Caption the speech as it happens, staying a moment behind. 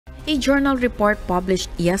A journal report published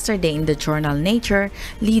yesterday in the journal Nature,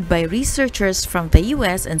 led by researchers from the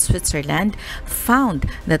US and Switzerland, found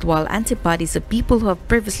that while antibodies of people who have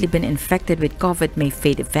previously been infected with COVID may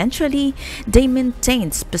fade eventually, they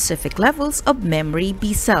maintain specific levels of memory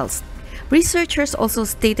B cells. Researchers also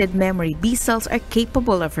stated memory B cells are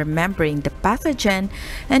capable of remembering the pathogen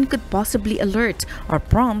and could possibly alert or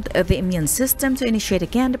prompt the immune system to initiate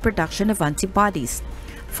again the production of antibodies.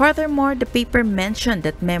 Furthermore, the paper mentioned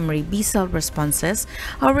that memory B cell responses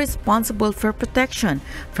are responsible for protection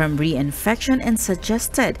from reinfection and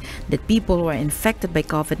suggested that people who are infected by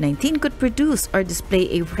COVID-19 could produce or display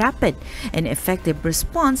a rapid and effective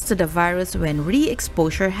response to the virus when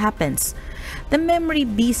re-exposure happens. The memory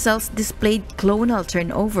B cells displayed clonal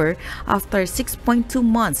turnover after 6.2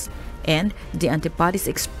 months, and the antibodies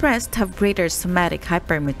expressed have greater somatic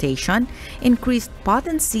hypermutation, increased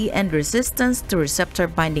potency, and resistance to receptor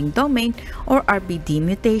binding domain or RBD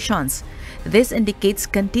mutations. This indicates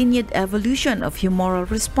continued evolution of humoral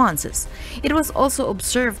responses. It was also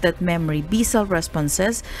observed that memory B cell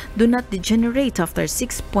responses do not degenerate after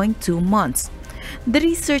 6.2 months. The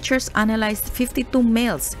researchers analyzed 52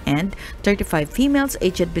 males and 35 females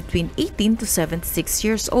aged between 18 to 76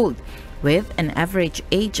 years old, with an average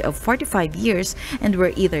age of 45 years, and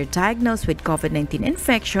were either diagnosed with COVID-19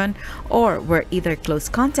 infection or were either close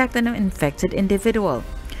contact with an infected individual.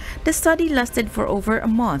 The study lasted for over a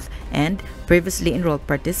month, and previously enrolled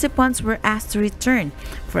participants were asked to return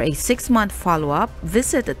for a 6-month follow-up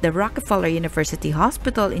visit at the Rockefeller University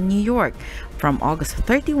Hospital in New York from August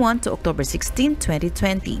 31 to October 16,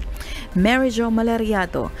 2020. Mary Jo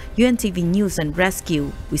Malariado, UNTV News and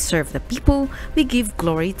Rescue. We serve the people, we give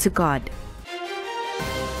glory to God.